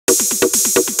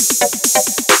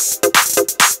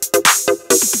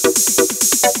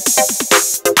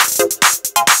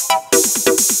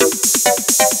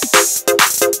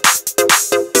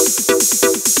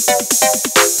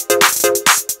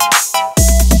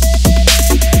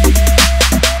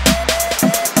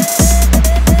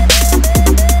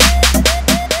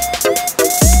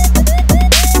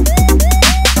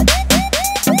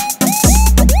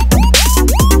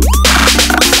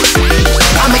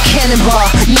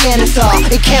neanderthal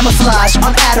in camouflage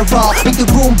on adderall. Make the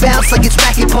room bounce like it's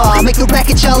racquetball. Make a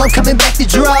racket, y'all, I'm coming back to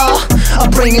draw. A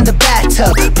brain in the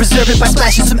bathtub, preserve it by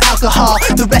splashing some alcohol.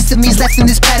 The rest of me's left in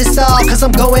this pedestal, cause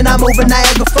I'm over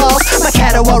Niagara Falls. My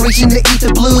caterwaul reaching the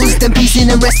ether blues, then piecing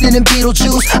and resting in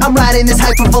Betelgeuse. I'm riding this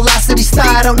hypervelocity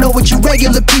style, I don't know what you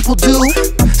regular people do.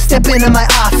 Step into my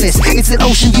office, it's an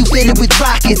ocean view fitted with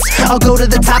rockets. I'll go to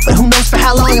the top, but who knows for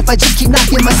how long if I just keep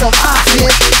knocking myself off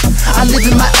it. I live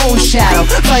in my own shadow,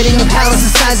 fighting a palace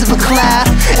the size of a cloud,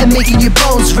 and making your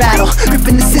bones rattle.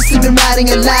 Gripping the system and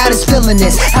riding it loud is feeling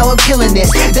this, how I'm killing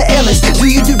this, the illest, do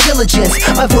your due diligence.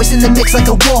 My voice in the mix like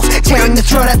a wolf, tearing the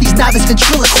throat out these novice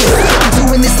ventriloquists. I'm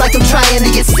doing this like I'm trying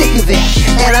to get sick of it,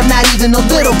 and I'm not even a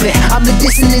little bit. I'm the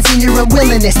dissonance in your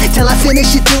unwillingness, till I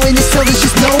finish it doing this, till there's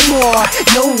just no more,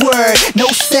 no word, no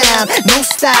sound, no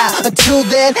style. Until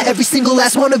then, every single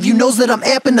last one of you knows that I'm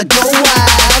amping to go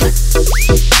wild.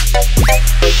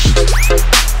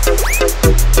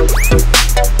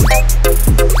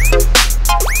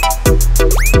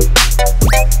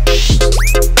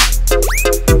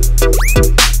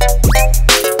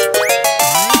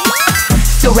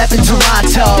 Still reppin'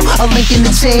 Toronto, a link in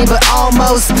the chain, but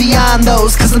almost beyond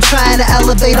those. Cause I'm trying to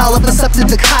elevate all of us up to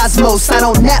the cosmos. I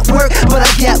don't network, but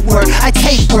I get work. I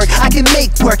take work, I can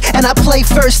make work, and I play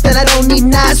first. And I don't need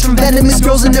knives from venomous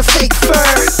girls in their fake fur.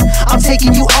 I'm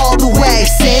taking you all the way,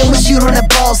 saying what you don't have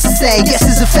balls to say. Guess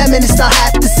as a feminist I'll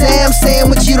have to say I'm saying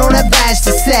what you don't have badge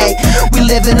to say. We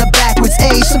live in a backwards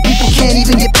age, some people can't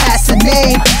even get past the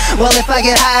name. Well, if I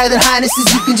get higher than highnesses,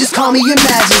 you can just call me your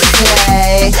majesty.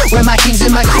 Where my kings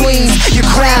and my queens, your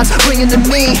crowns bringing to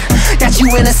me. Got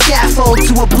you in a scaffold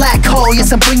to a black hole.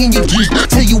 Yes, I'm bringing you deep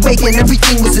till you wake and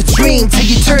everything was a dream, till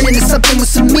you turn into something with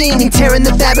some meaning. Tearing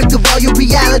the fabric of all your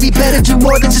reality, better do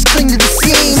more than just cling to the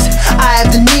seams. I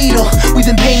have the needle, we've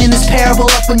been painting this parable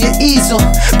up on your easel.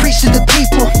 Preach to the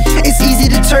people, it's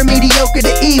easy to turn mediocre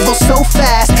to evil. So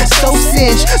fast, so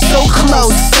singed, so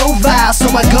close, so vile. So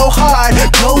I go hard,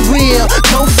 go real,